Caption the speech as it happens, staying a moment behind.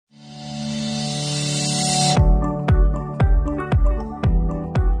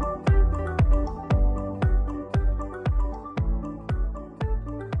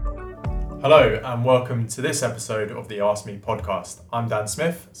Hello and welcome to this episode of the Ask Me podcast. I'm Dan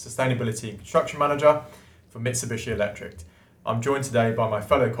Smith, Sustainability and Construction Manager for Mitsubishi Electric. I'm joined today by my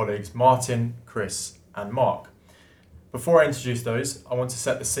fellow colleagues Martin, Chris and Mark. Before I introduce those, I want to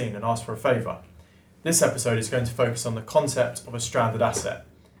set the scene and ask for a favour. This episode is going to focus on the concept of a stranded asset.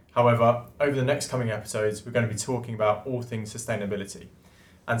 However, over the next coming episodes, we're going to be talking about all things sustainability,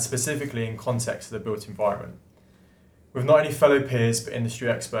 and specifically in context of the built environment, with not only fellow peers but industry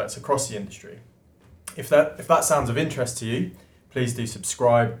experts across the industry. If that sounds of interest to you, please do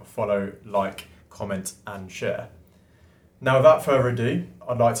subscribe, follow, like, comment and share. Now without further ado,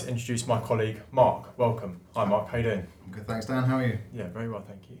 I'd like to introduce my colleague Mark. Welcome. Hi Mark, how you doing? I'm good, thanks Dan, how are you? Yeah, very well,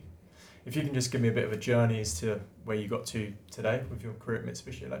 thank you. If you can just give me a bit of a journey as to where you got to today with your career at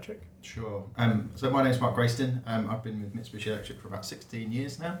Mitsubishi Electric. Sure. So my name's Mark Grayston. I've been with Mitsubishi Electric for about 16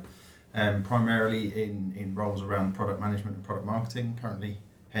 years now, primarily in roles around product management and product marketing, currently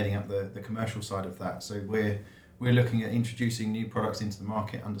heading up the commercial side of that. So we're looking at introducing new products into the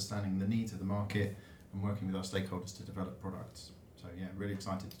market, understanding the needs of the market and working with our stakeholders to develop products. So yeah, really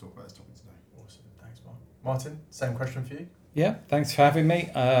excited to talk about this topic today. Awesome, thanks Mark. Martin, same question for you. Yeah, thanks for having me.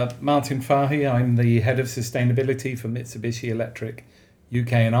 Martin Fahy, I'm the Head of Sustainability for Mitsubishi Electric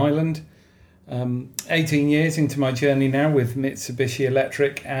UK and Ireland. 18 years into my journey now with Mitsubishi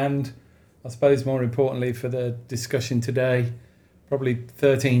Electric, and I suppose more importantly for the discussion today, probably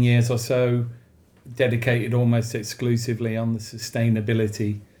 13 years or so dedicated almost exclusively on the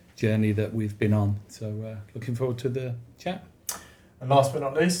sustainability journey that we've been on. So looking forward to the chat. And last but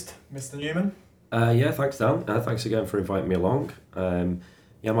not least, Mr. Newman. Thanks Dan. Thanks again for inviting me along.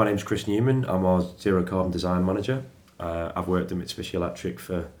 My name's Chris Newman. I'm our Zero Carbon Design Manager. I've worked at Mitsubishi Electric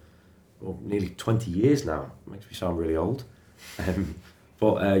for nearly 20 years now. Makes me sound really old.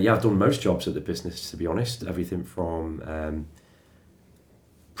 I've done most jobs at the business, to be honest. Everything from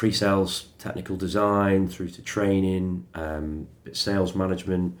pre-sales, technical design, through to training, sales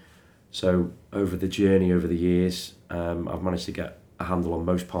management. So over the journey, over the years, I've managed to get a handle on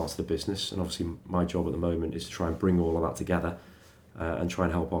most parts of the business, and obviously my job at the moment is to try and bring all of that together and try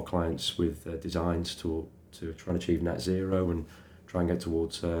and help our clients with designs to try and achieve net zero and try and get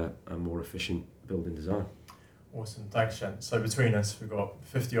towards a more efficient building design. Awesome, thanks Jen. So between us we've got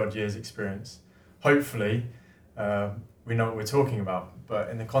 50 odd years experience. Hopefully we know what we're talking about, but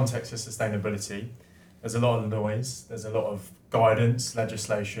in the context of sustainability there's a lot of noise, there's a lot of guidance,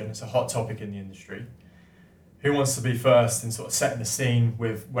 legislation, it's a hot topic in the industry. Who wants to be first in sort of setting the scene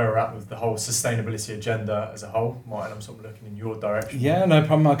with where we're at with the whole sustainability agenda as a whole? Martin, I'm sort of looking in your direction. Yeah, no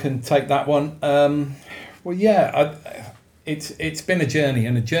problem. I can take that one. It's been a journey,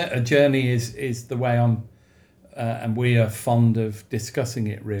 and a journey is the way I'm, and we are fond of discussing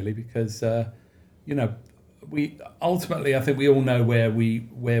it really, because we ultimately, I think we all know where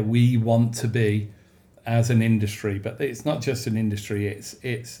we want to be as an industry, but it's not just an industry. It's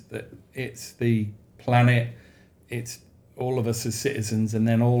the planet. It's all of us as citizens, and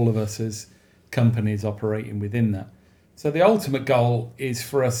then all of us as companies operating within that. So the ultimate goal is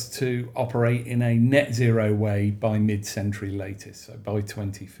for us to operate in a net zero way by mid-century latest, so by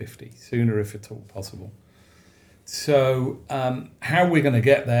 2050, sooner if at all possible. So how we're going to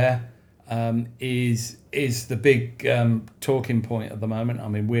get there is the big talking point at the moment. I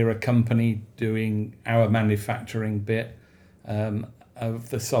mean, we're a company doing our manufacturing bit of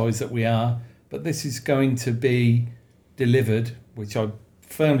the size that we are, but this is going to be delivered, which I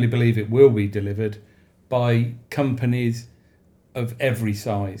firmly believe it will be delivered, by companies of every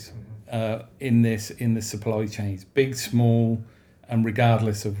size in the supply chains, big, small, and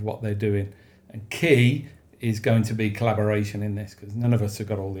regardless of what they're doing. And key is going to be collaboration in this, because none of us have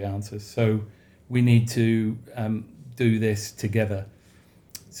got all the answers. So we need to do this together.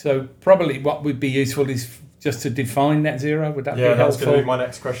 So probably what would be useful is just to define net zero. Would that be helpful? Yeah, that's going to be my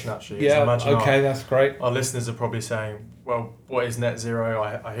next question actually. Yeah, that's great. Our listeners are probably saying, well, what is net zero?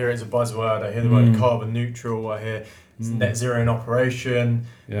 I hear it's a buzzword. I hear the word carbon neutral. I hear it's net zero in operation.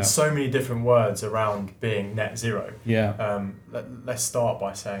 Yeah. There's so many different words around being net zero. Yeah. Let's start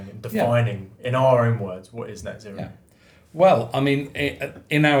by defining in our own words, what is net zero? Yeah. Well, I mean,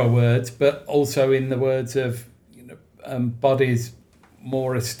 in our words, but also in the words of bodies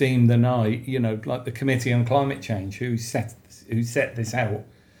more esteemed than I, like the Committee on Climate Change, who set this out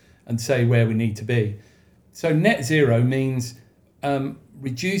and say where we need to be. So net zero means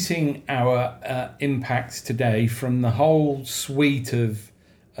reducing our impacts today from the whole suite of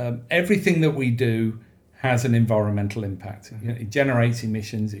everything that we do has an environmental impact. It generates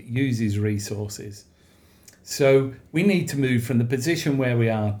emissions, it uses resources. So we need to move from the position where we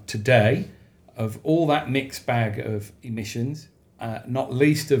are today of all that mixed bag of emissions, not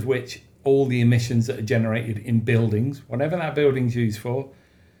least of which all the emissions that are generated in buildings, whatever that building's used for,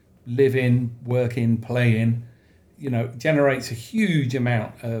 live in, work in, play in, generates a huge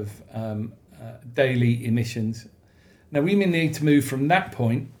amount of daily emissions. Now we may need to move from that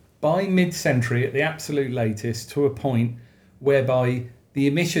point by mid-century at the absolute latest to a point whereby the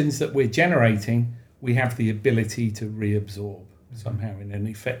emissions that we're generating, we have the ability to reabsorb somehow in an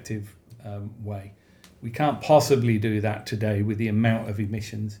effective way. We can't possibly do that today with the amount of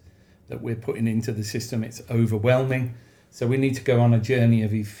emissions that we're putting into the system. It's overwhelming. So we need to go on a journey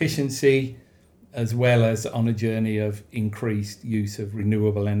of efficiency as well as on a journey of increased use of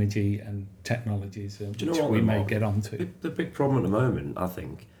renewable energy and technologies, which we may get onto. The big problem at the moment, I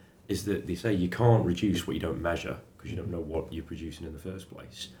think, is that they say you can't reduce what you don't measure because you don't know what you're producing in the first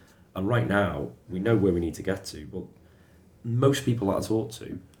place. And right now, we know where we need to get to, but most people that I talk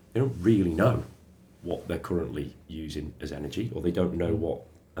to, they don't really know what they're currently using as energy, or they don't know what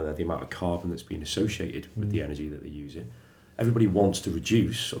the amount of carbon that's being associated with the energy that they're using. Everybody wants to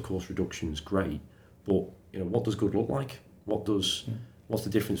reduce. Of course, reduction's great, but what does good look like? What's the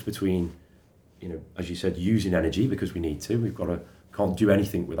difference between, as you said, using energy because we need to? Can't do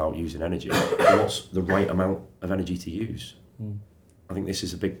anything without using energy. What's the right amount of energy to use? I think this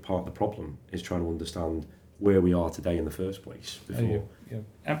is a big part of the problem, is trying to understand where we are today in the first place. Before, you're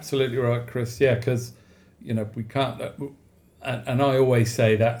absolutely right, Chris. Yeah, because we can't. And I always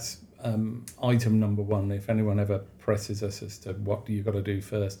say that's item number one. If anyone ever presses us as to what do you got to do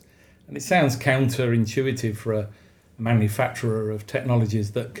first, and it sounds counterintuitive for a manufacturer of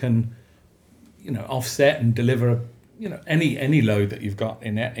technologies that can, offset and deliver, any load that you've got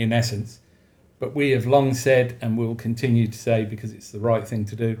in essence. But we have long said, and will continue to say, because it's the right thing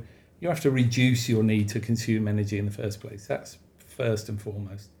to do, you have to reduce your need to consume energy in the first place. That's first and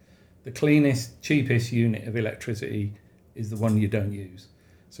foremost. The cleanest, cheapest unit of electricity is the one you don't use.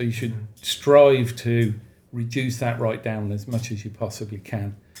 So you should strive to reduce that right down as much as you possibly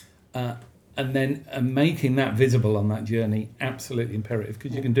can. And then making that visible on that journey, absolutely imperative,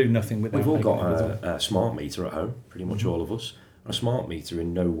 because you can do nothing without. We've all got a smart meter at home, pretty much all of us. A smart meter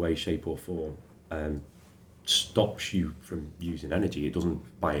in no way, shape or form stops you from using energy. It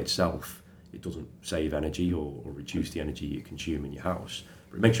doesn't by itself. It doesn't save energy or reduce the energy you consume in your house.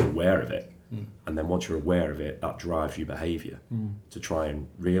 But it makes you aware of it. And then once you're aware of it, that drives your behaviour to try and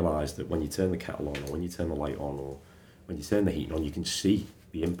realise that when you turn the kettle on, or when you turn the light on, or when you turn the heating on, you can see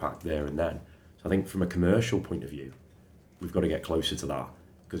the impact there and then. So I think from a commercial point of view, we've got to get closer to that.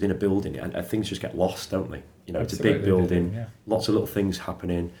 Because in a building, and things just get lost, don't they? It's a big building, lots of little things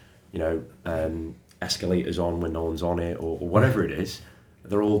happening, escalators on when no one's on it, or whatever it is.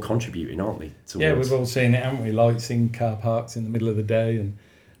 They're all contributing, aren't they? Yeah, we've all seen it, haven't we? Lights in car parks in the middle of the day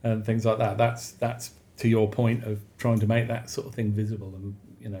and things like that. That's to your point of trying to make that sort of thing visible.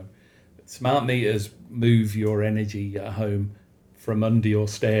 And, smart meters move your energy at home from under your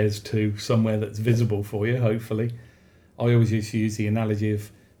stairs to somewhere that's visible for you, hopefully. I always used to use the analogy of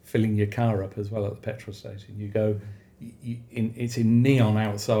filling your car up as well at the petrol station. You go, it's in neon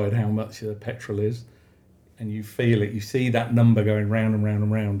outside how much the petrol is, and you feel it. You see that number going round and round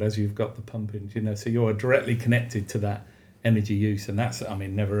and round as you've got the pump in, so you're directly connected to that energy use, and that's,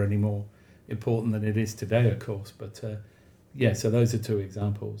 never any more important than it is today, of course. But so those are two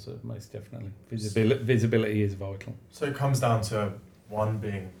examples of most definitely. Visibility is vital. So it comes down to one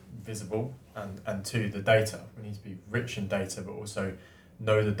being visible and two, the data. We need to be rich in data, but also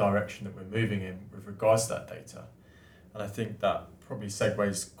know the direction that we're moving in with regards to that data. And I think that probably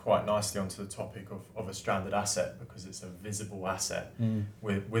segues quite nicely onto the topic of a stranded asset, because it's a visible asset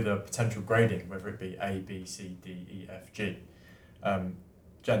with a potential grading, whether it be A, B, C, D, E, F, G.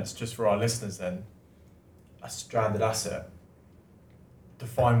 Gents, just for our listeners then, a stranded asset.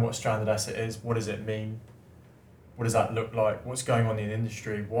 Define what stranded asset is. What does it mean? What does that look like? What's going on in the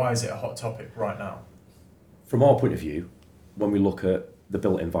industry? Why is it a hot topic right now? From our point of view, when we look at the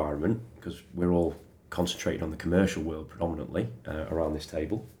built environment, because we're all concentrated on the commercial world predominantly around this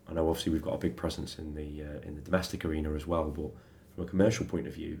table. I know obviously we've got a big presence in the domestic arena as well, but from a commercial point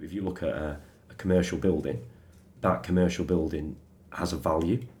of view, if you look at a commercial building, that commercial building has a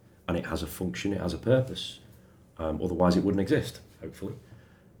value and it has a function, it has a purpose. Otherwise it wouldn't exist, hopefully.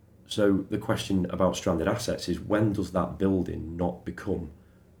 So the question about stranded assets is, when does that building not become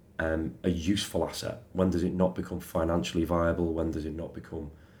a useful asset? When does it not become financially viable? When does it not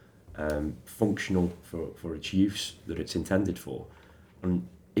become functional for its use that it's intended for? And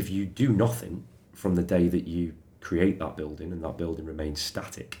if you do nothing from the day that you create that building and that building remains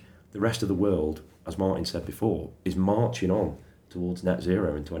static, the rest of the world, as Martin said before, is marching on towards net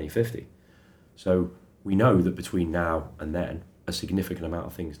zero in 2050. So we know that between now and then, a significant amount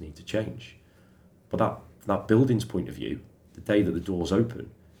of things need to change. But from that building's point of view, the day that the doors open,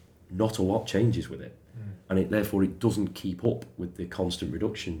 not a lot changes with it. And therefore it doesn't keep up with the constant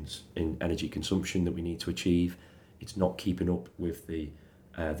reductions in energy consumption that we need to achieve. It's not keeping up with the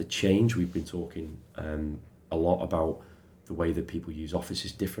change. We've been talking a lot about the way that people use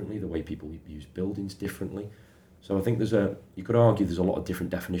offices differently, the way people use buildings differently. So I think you could argue there's a lot of different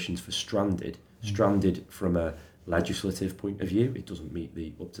definitions for stranded. Stranded from a legislative point of view, it doesn't meet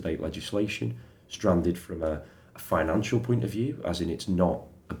the up-to-date legislation. Stranded from a financial point of view, as in it's not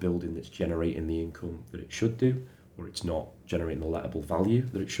a building that's generating the income that it should do, or it's not generating the lettable value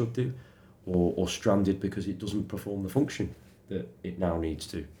that it should do, or stranded because it doesn't perform the function that it now needs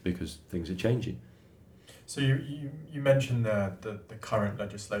to because things are changing. So you mentioned the current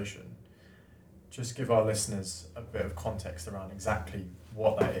legislation. Just give our listeners a bit of context around exactly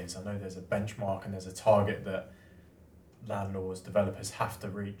what that is. I know there's a benchmark and there's a target that landlords, developers have to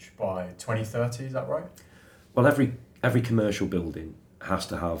reach by 2030, is that right? Well, every commercial building has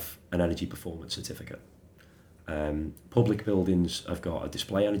to have an energy performance certificate. Public buildings have got a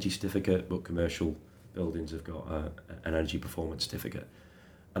display energy certificate, but commercial buildings have got an energy performance certificate.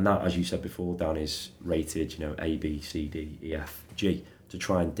 And that, as you said before, Dan, is rated, A, B, C, D, E, F, G, to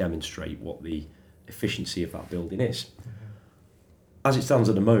try and demonstrate what the efficiency of that building is. As it stands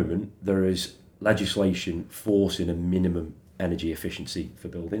at the moment, there is legislation forcing a minimum energy efficiency for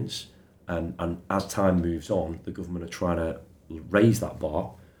buildings. And as time moves on, the government are trying to raise that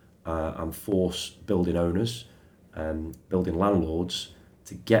bar and force building owners and building landlords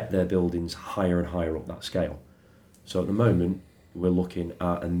to get their buildings higher and higher up that scale. So at the moment, we're looking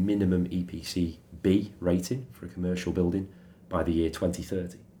at a minimum EPC B rating for a commercial building by the year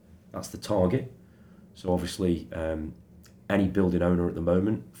 2030. That's the target. So obviously, any building owner at the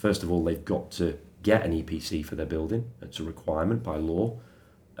moment, first of all, they've got to get an EPC for their building. It's a requirement by law.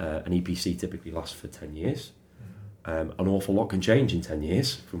 An EPC typically lasts for 10 years. An awful lot can change in 10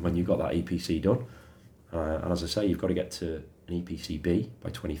 years from when you got that EPC done. And as I say, you've got to get to an EPC B by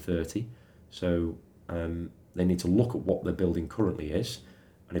 2030. So they need to look at what their building currently is.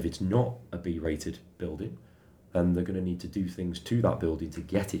 And if it's not a B-rated building, then they're going to need to do things to that building to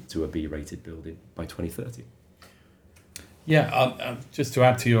get it to a B-rated building by 2030. Yeah, just to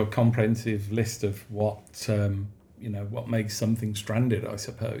add to your comprehensive list of what makes something stranded, I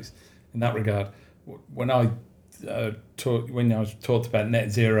suppose, in that regard, when I talked about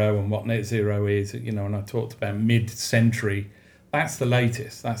net zero and what net zero is, and I talked about mid-century, that's the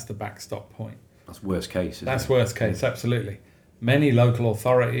latest, that's the backstop point. That's worst case. That's worst case, absolutely. Many local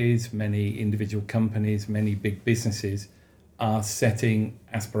authorities, many individual companies, many big businesses are setting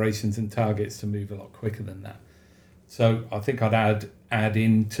aspirations and targets to move a lot quicker than that. So I think I'd add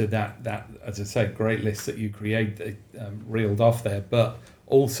into that as I say, great list that you reeled off there, but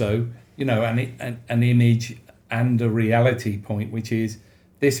also an image and a reality point, which is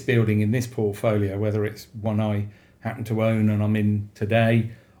this building in this portfolio, whether it's one I happen to own and I'm in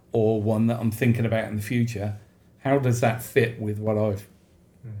today, or one that I'm thinking about in the future, how does that fit with what I've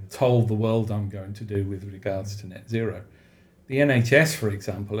told the world I'm going to do with regards to net zero? The NHS, for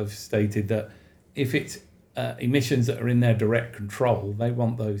example, have stated that if it's emissions that are in their direct control, they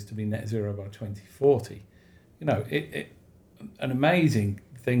want those to be net zero by 2040. An amazing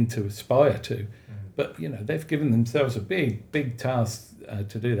thing to aspire to, but they've given themselves a big task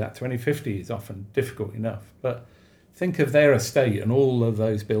to do that. 2050 is often difficult enough, but think of their estate and all of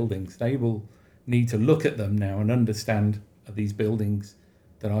those buildings. They will need to look at them now and understand, are these buildings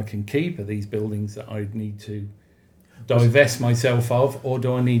that I can keep? Are these buildings that I need to divest myself of, or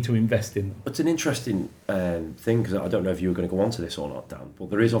do I need to invest in them? It's an interesting thing, because I don't know if you were going to go on to this or not, Dan,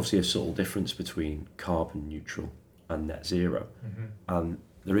 but there is obviously a subtle difference between carbon neutral and net zero. And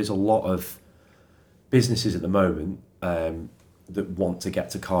there is a lot of businesses at the moment that want to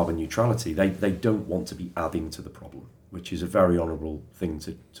get to carbon neutrality. They don't want to be adding to the problem, which is a very honourable thing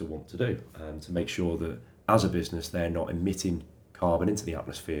to want to do, to make sure that as a business they're not emitting carbon into the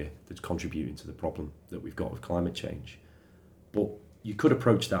atmosphere that's contributing to the problem that we've got with climate change. But you could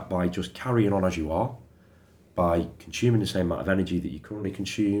approach that by just carrying on as you are, by consuming the same amount of energy that you currently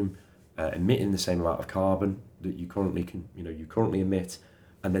consume, emitting the same amount of carbon that you currently emit,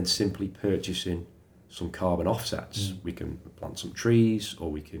 and then simply purchasing some carbon offsets. We can plant some trees,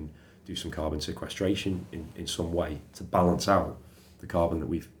 or we can do some carbon sequestration in some way to balance out the carbon that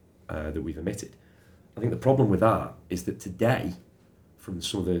we've emitted. I think the problem with that is that today, from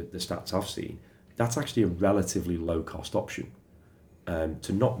some of the stats I've seen, that's actually a relatively low cost option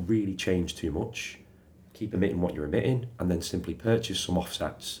to not really change too much, keep emitting what you're emitting, and then simply purchase some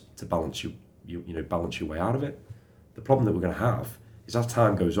offsets to balance your way out of it. the problem that we're going to have is as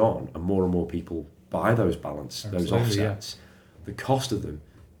time goes on and more people buy those those offsets, the cost of them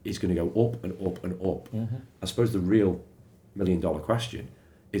is going to go up and up and up. I suppose the real $1 million question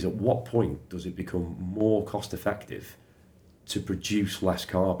is, at what point does it become more cost effective to produce less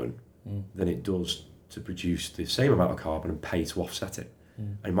carbon than it does to produce the same amount of carbon and pay to offset it?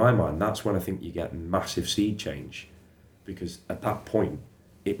 In my mind, that's when I think you get massive seed change, because at that point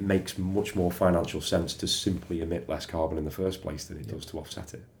it makes much more financial sense to simply emit less carbon in the first place than it does to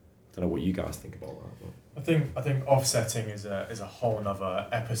offset it. I don't know what you guys think about that. I think offsetting is a whole nother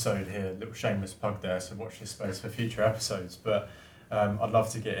episode here. Little shameless plug there. So watch this space for future episodes. But I'd love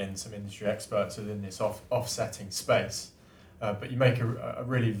to get in some industry experts within this offsetting space. But you make a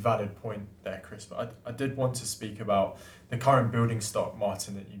really valid point there, Chris. But I did want to speak about the current building stock,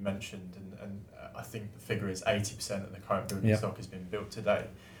 Martin, that you mentioned, and I think the figure is 80% of the current building stock has been built today.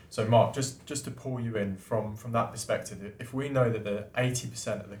 So Mark, just to pull you in from that perspective, if we know that the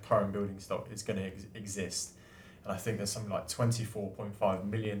 80% of the current building stock is going to exist, and I think there's something like 24.5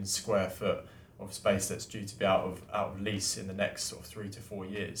 million square foot of space that's due to be out of lease in the next sort of 3 to 4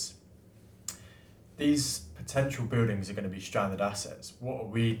 years, these potential buildings are going to be stranded assets. What are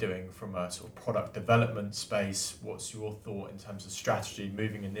we doing from a sort of product development space? What's your thought in terms of strategy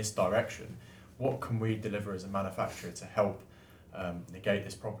moving in this direction? What can we deliver as a manufacturer to help negate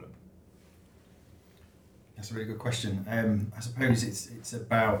this problem? That's a really good question. I suppose it's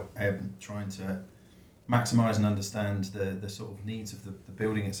about trying to maximise and understand the sort of needs of the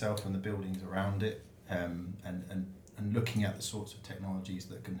building itself and the buildings around it, and looking at the sorts of technologies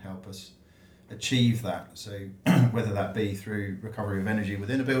that can help us achieve that. So whether that be through recovery of energy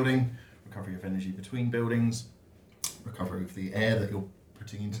within a building, recovery of energy between buildings, recovery of the air that you're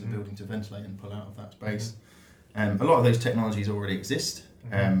putting into the building to ventilate and pull out of that space. A lot of those technologies already exist.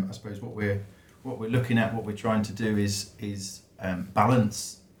 I suppose what we're looking at, what we're trying to do is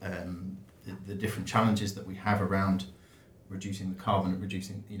balance the different challenges that we have around reducing the carbon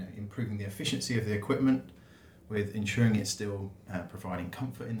and improving the efficiency of the equipment, with ensuring it's still providing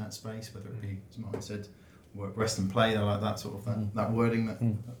comfort in that space, whether it be, as Martin said, work, rest and play. I like that sort of that wording that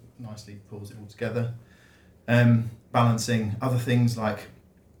nicely pulls it all together. Balancing other things like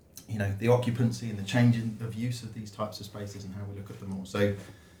the occupancy and the change of use of these types of spaces and how we look at them all. So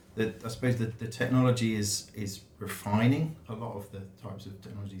I suppose the technology is refining a lot of the types of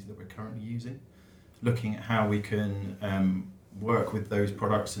technologies that we're currently using, looking at how we can work with those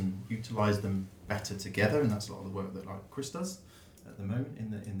products and utilise them better together, and that's a lot of the work that Chris does at the moment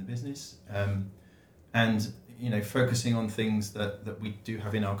in the business, and focusing on things that we do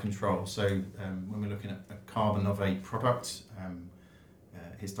have in our control. So when we're looking at carbon of a product,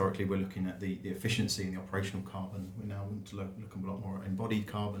 historically we're looking at the efficiency and the operational carbon. We now want to look a lot more at embodied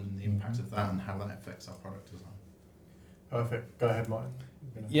carbon and the impact of that and how that affects our product design. Perfect. Go ahead, Martin.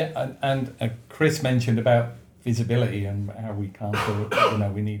 Yeah, and Chris mentioned about visibility and how we can't do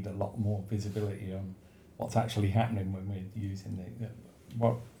it. We need a lot more visibility on what's actually happening when we're using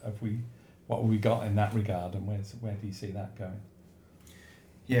what have we got in that regard, and where do you see that going?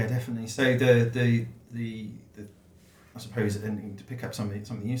 Yeah, definitely. So the I suppose, and to pick up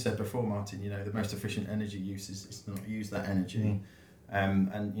something you said before, Martin, the most efficient energy use is to not use that energy,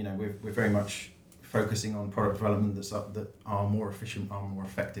 and we're very much focusing on product development that are more efficient, are more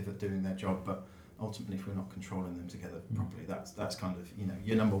effective at doing their job, but ultimately, if we're not controlling them together properly, that's kind of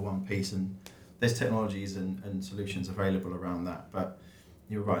your number one piece. And there's technologies and solutions available around that. But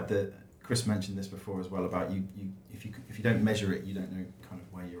you're right that Chris mentioned this before as well about if you don't measure it, you don't know kind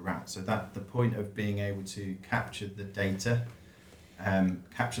of where you're at. So that the point of being able to capture the data,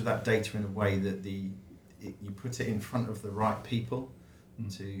 capture that data in a way that you put it in front of the right people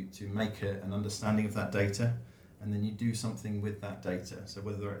to make an understanding of that data. And then you do something with that data. So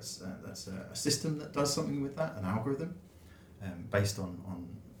whether it's that's a system that does something with that, an algorithm based on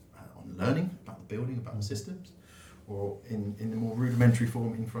learning about the building, about the systems, or in the more rudimentary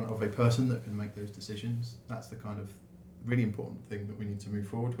form in front of a person that can make those decisions. That's the kind of really important thing that we need to move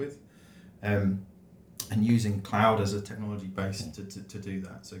forward with, and using cloud as a technology base to do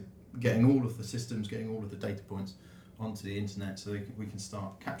that. So getting all of the systems, getting all of the data points onto the internet, so we can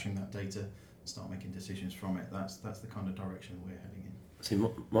start capturing that data. Start making decisions from it. That's the kind of direction we're heading in. See,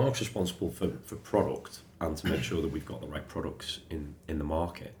 Mark's responsible for product and to make sure that we've got the right products in the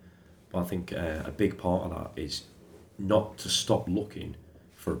market. But I think a big part of that is not to stop looking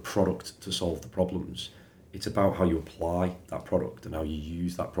for a product to solve the problems. It's about how you apply that product and how you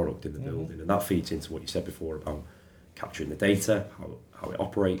use that product in the building. And that feeds into what you said before about capturing the data, how it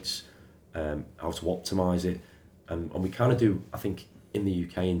operates, how to optimise it. And we kind of do, I think, in the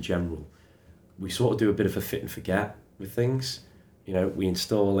UK in general, we sort of do a bit of a fit and forget with things. You know, we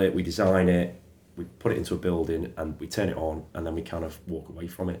install it, we design it, we put it into a building, and we turn it on, and then we kind of walk away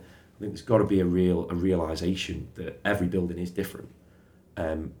from it. I think there's got to be a realization that every building is different.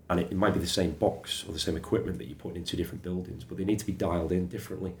 And it might be the same box or the same equipment that you put into different buildings, but they need to be dialed in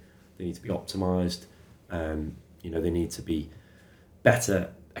differently. They need to be optimized. You know, they need to be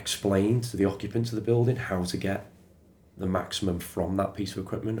better explained to the occupants of the building how to get the maximum from that piece of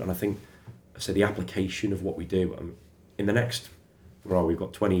equipment. And I think, the application of what we do in the next, we've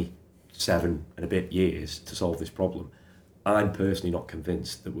got 27 and a bit years to solve this problem. I'm personally not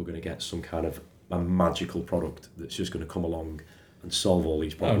convinced that we're going to get some kind of a magical product that's just going to come along and solve all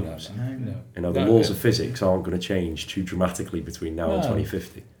these problems. No. You know, the laws of physics aren't going to change too dramatically between now and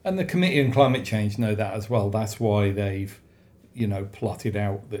 2050. And the Committee on Climate Change know that as well. That's why they've, you know, plotted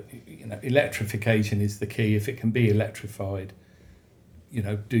out that, you know, electrification is the key. If it can be electrified, you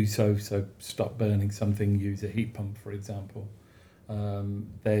know, do so stop burning something, use a heat pump, for example.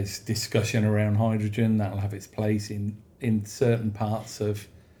 There's discussion around hydrogen that'll have its place in certain parts of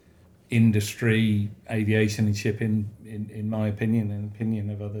industry, aviation and shipping, in my opinion and opinion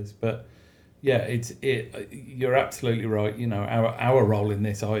of others. But yeah, you're absolutely right. You know, our role in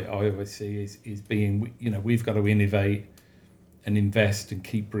this, I always see is being, you know, we've got to innovate and invest and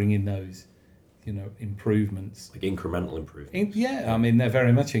keep bringing those, you know, improvements. Like incremental improvements. I mean, they're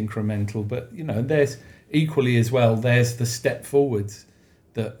very much incremental, but, you know, there's equally as well, there's the step forwards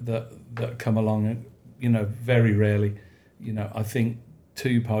that come along, and, you know, very rarely, you know, I think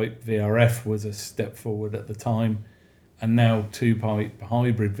 2-pipe VRF was a step forward at the time, and now 2-pipe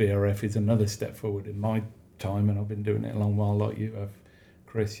hybrid VRF is another step forward in my time, and I've been doing it a long while like you have,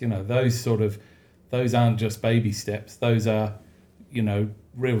 Chris. You know, those aren't just baby steps, those are, you know,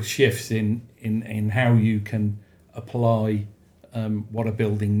 real shifts in how you can apply what a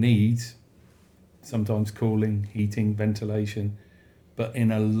building needs, sometimes cooling, heating, ventilation, but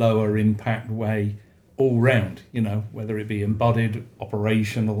in a lower impact way all round, you know, whether it be embodied,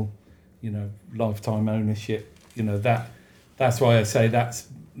 operational, you know, lifetime ownership, you know, that's why I say that's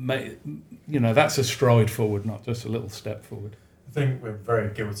a stride forward, not just a little step forward. I think we're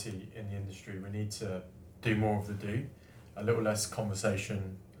very guilty in the industry. We need to do more of the do, a little less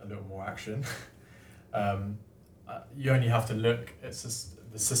conversation, a little more action. You only have to look at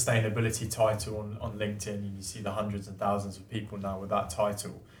the sustainability title on LinkedIn, and you see the hundreds and thousands of people now with that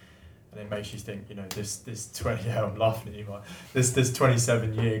title, and it makes you think, you know, this 20. I'm laughing at you, Mike. This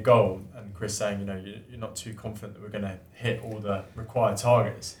 27-year goal, and Chris saying, you know, you're not too confident that we're going to hit all the required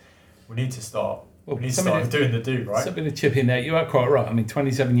targets. We need to start. Well, we need to start doing the do, right? Something to chip in there. You are quite right. I mean,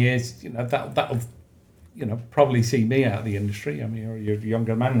 27 years. You know, that'll, you know, probably see me out of the industry. I mean, you're a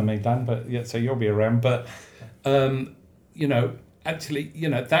younger man than me, Dan, but yeah, so you'll be around. But you know, actually, you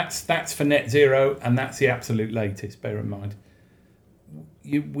know, that's for net zero, and that's the absolute latest. Bear in mind,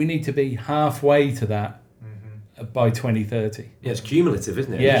 we need to be halfway to that by 2030. Yeah, it's cumulative,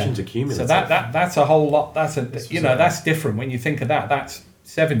 isn't it? Yeah. Emissions are cumulative. So that's a whole lot. That's that's different when you think of that. That's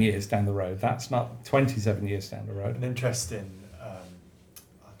 7 years down the road. That's not 27 years down the road. An interesting, I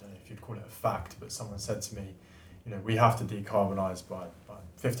don't know if you'd call it a fact, but someone said to me, you know, we have to decarbonise by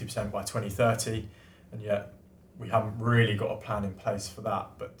 50% by 2030, and yet we haven't really got a plan in place for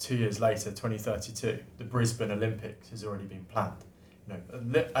that. But 2 years later, 2032, the Brisbane Olympics has already been planned. You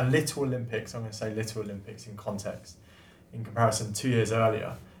know, a little Olympics, I'm going to say little Olympics in context, in comparison 2 years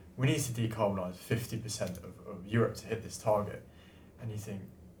earlier, we need to decarbonise 50% of Europe to hit this target. And you think,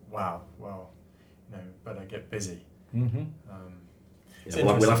 wow, well, you know, better get busy. Mm-hmm.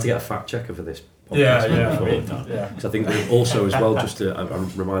 We'll have to get a fact checker for this podcast. Because I think that also as well, just to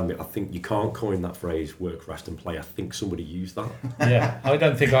remind me, I think you can't coin that phrase "work, rest, and play." I think somebody used that. Yeah, I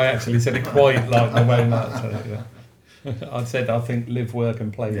don't think I actually said it quite like the way Matt said it. Yeah. I think live, work,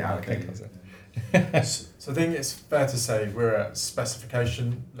 and play. Yeah, I think okay. I said. So I think it's fair to say we're a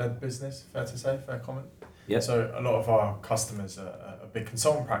specification-led business. Fair to say, fair comment. Yeah. So a lot of our customers are big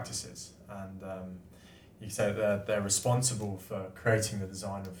consultant practices, and you can say that they're responsible for creating the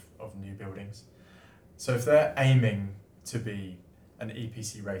design of new buildings. So if they're aiming to be an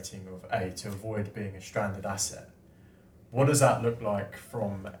EPC rating of A to avoid being a stranded asset, what does that look like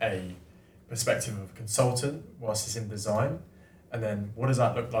from a perspective of a consultant whilst it's in design? And then what does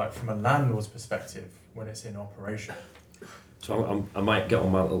that look like from a landlord's perspective when it's in operation? So I might get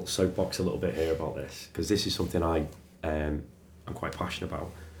on my little soapbox a little bit here about this, because this is something I'm quite passionate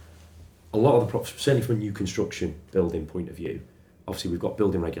about. A lot of the certainly from a new construction building point of view, obviously we've got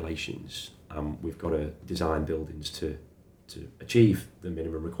building regulations, we've got to design buildings to achieve the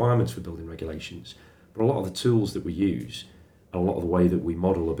minimum requirements for building regulations. But a lot of the tools that we use, and a lot of the way that we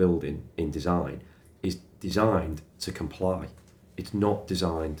model a building in design, is designed to comply. It's not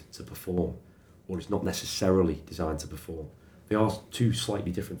designed to perform, or it's not necessarily designed to perform. They are two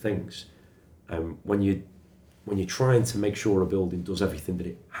slightly different things. When you're trying to make sure a building does everything that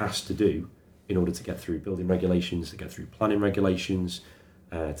it has to do in order to get through building regulations, to get through planning regulations,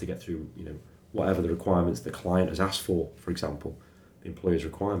 to get through whatever the requirements the client has asked for example, the employer's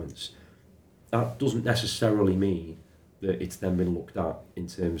requirements, that doesn't necessarily mean that it's then been looked at in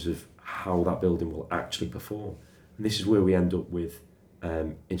terms of how that building will actually perform. And this is where we end up with,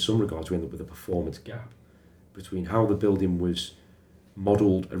 in some regards, we end up with a performance gap between how the building was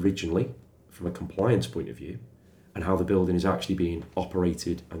modelled originally from a compliance point of view and how the building is actually being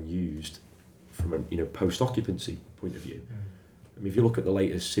operated and used from a post-occupancy point of view. I mean, if you look at the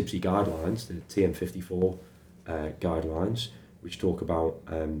latest CIBSE guidelines, the TM54 guidelines, which talk about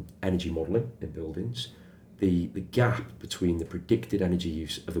energy modelling in buildings, the gap between the predicted energy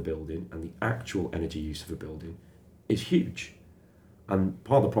use of a building and the actual energy use of a building is huge. And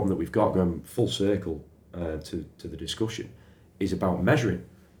part of the problem that we've got, going full circle to the discussion, is about measuring.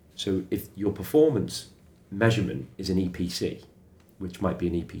 So if your performance measurement is an EPC, which might be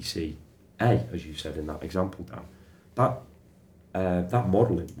an EPC A, as you said in that example, Dan, that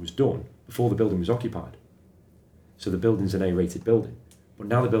modelling was done before the building was occupied. So the building's an A-rated building. But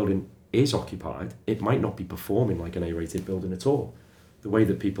now the building is occupied, it might not be performing like an A-rated building at all. The way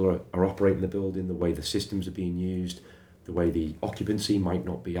that people are operating the building, the way the systems are being used, the way the occupancy might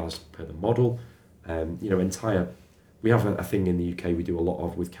not be as per the model. We have a thing in the UK we do a lot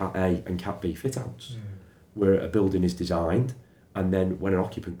of with Cat A and Cat B fit-outs, where a building is designed, and then when an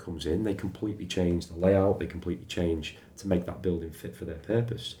occupant comes in, they completely change the layout, they completely change to make that building fit for their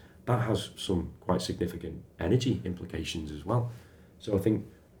purpose. That has some quite significant energy implications as well. So I think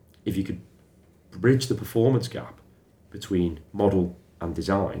if you could bridge the performance gap between model and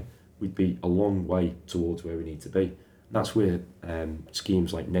design, we'd be a long way towards where we need to be. And that's where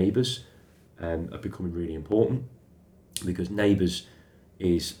schemes like Neighbours are becoming really important, because Neighbours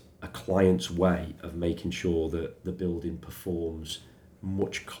is a client's way of making sure that the building performs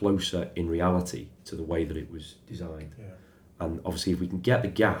much closer in reality to the way that it was designed. Yeah. And obviously if we can get the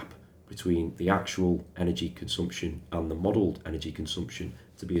gap between the actual energy consumption and the modelled energy consumption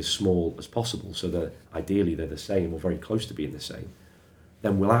to be as small as possible, so that ideally they're the same or very close to being the same,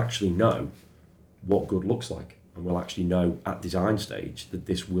 then we'll actually know what good looks like, and we'll actually know at design stage that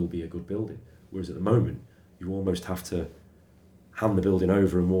this will be a good building. Whereas at the moment, you almost have to hand the building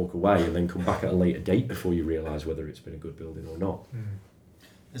over and walk away and then come back at a later date before you realise whether it's been a good building or not.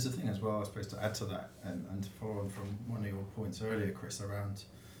 There's a thing as well, I suppose, to add to that, and to follow on from one of your points earlier, Chris, around,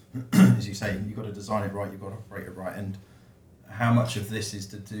 as you say, you've got to design it right, you've got to operate it right, and how much of this is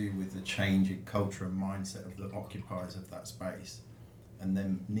to do with the change in culture and mindset of the occupiers of that space, and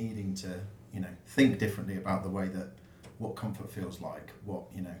them needing to, think differently about the way that what comfort feels like, what,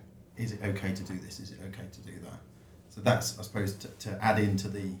 is it okay to do this, is it okay to do that? So that's, I suppose, to add into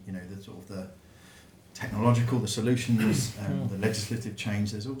the, the sort of the technological, the solutions, the legislative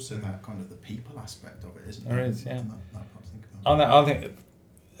change. There's also that kind of the people aspect of it, isn't there? There is, yeah. That part to think about. I think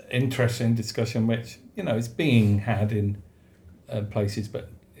interesting discussion, which is being had in places, but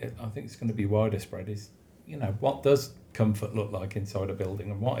I think it's going to be wider spread. Is what does comfort look like inside a building,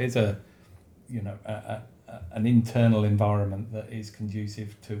 and what is an internal environment that is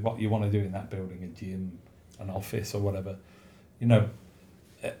conducive to what you want to do in that building, a gym, an office, or whatever.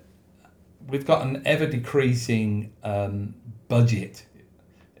 We've got an ever decreasing budget,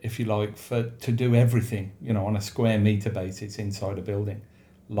 if you like, to do everything, on a square metre basis inside a building.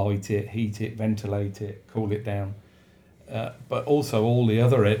 Light it, heat it, ventilate it, cool it down. But also all the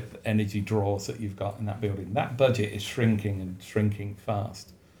other energy draws that you've got in that building. That budget is shrinking and shrinking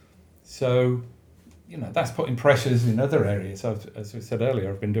fast. So, that's putting pressures in other areas. As we said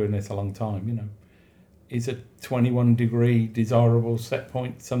earlier, I've been doing this a long time, Is a 21 degree desirable set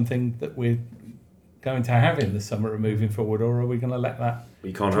point something that we're going to have in the summer and moving forward, or are we going to let that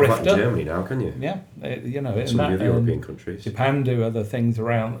You can't have that in Germany now, can you? Yeah, Some of the European countries. Japan do other things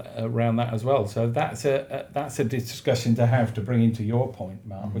around that as well. So that's a discussion to have, to bring into your point,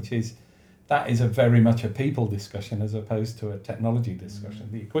 Mark, which is that is a very much a people discussion as opposed to a technology discussion.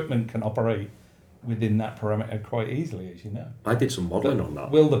 The equipment can operate within that parameter quite easily, as you know. I did some modelling on that.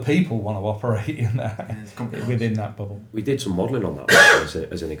 Will the people want to operate in that within that bubble? We did some modelling on that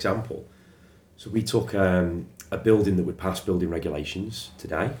as an example. So we took a building that would pass building regulations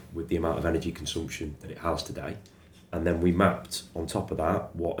today with the amount of energy consumption that it has today, and then we mapped on top of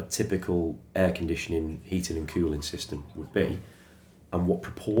that what a typical air conditioning, heating and cooling system would be, and what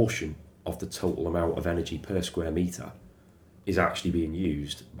proportion of the total amount of energy per square metre is actually being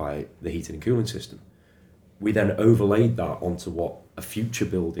used by the heating and cooling system. we then overlaid that onto what a future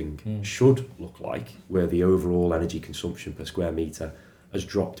building should look like, where the overall energy consumption per square metre has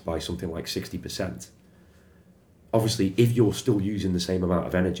dropped by something like 60%. Obviously, if you're still using the same amount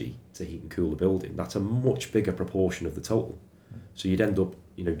of energy to heat and cool the building, that's a much bigger proportion of the total. So you'd end up,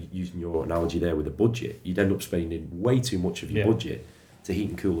 using your analogy there with a budget, you'd end up spending way too much of your budget to heat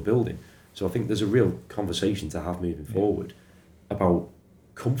and cool the building. So I think there's a real conversation to have moving forward about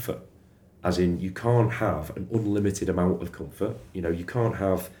comfort, as in you can't have an unlimited amount of comfort. You can't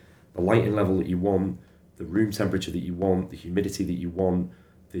have the lighting level that you want, the room temperature that you want, the humidity that you want,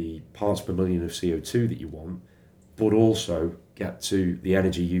 the parts per million of CO2 that you want, but also get to the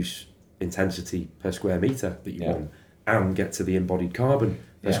energy use intensity per square metre that you want, and get to the embodied carbon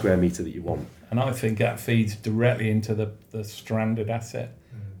per square metre that you want. And I think that feeds directly into the stranded asset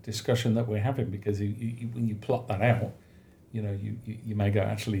discussion that we're having, because when you plot that out, you may go,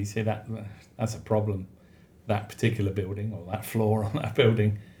 actually, see, that's a problem, that particular building or that floor on that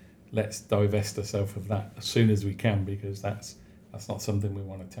building. Let's divest ourselves of that as soon as we can, because that's not something we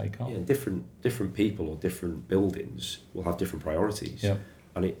want to take on. Yeah, different people or different buildings will have different priorities. Yeah.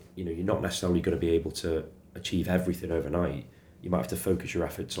 And you're not necessarily going to be able to achieve everything overnight. You might have to focus your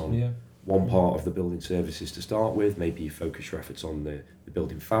efforts on one part of the building services to start with. Maybe you focus your efforts on the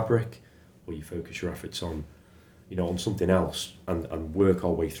building fabric, or you focus your efforts on on something else, and work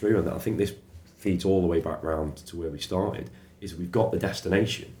our way through. And I think this feeds all the way back round to where we started, is we've got the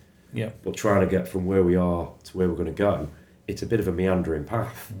destination, but trying to get from where we are to where we're going to go, it's a bit of a meandering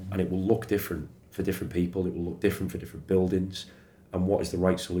path, and it will look different for different people, it will look different for different buildings, and what is the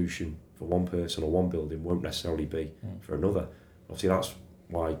right solution for one person or one building won't necessarily be for another. Obviously, that's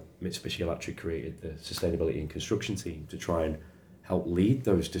why Mitsubishi Electric created the Sustainability and Construction team, to try and help lead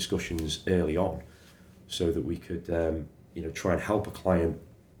those discussions early on, so that we could try and help a client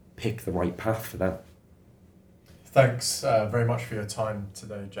pick the right path for them. Thanks very much for your time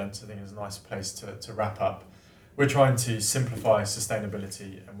today, gents. I think it's a nice place to wrap up. We're trying to simplify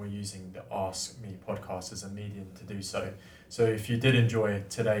sustainability, and we're using the Ask Me podcast as a medium to do so. So if you did enjoy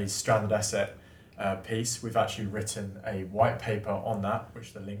today's stranded asset piece, we've actually written a white paper on that,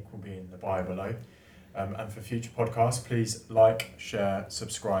 which the link will be in the bio below. And for future podcasts, please like, share,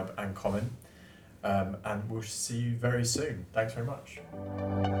 subscribe and comment. And we'll see you very soon. Thanks very much.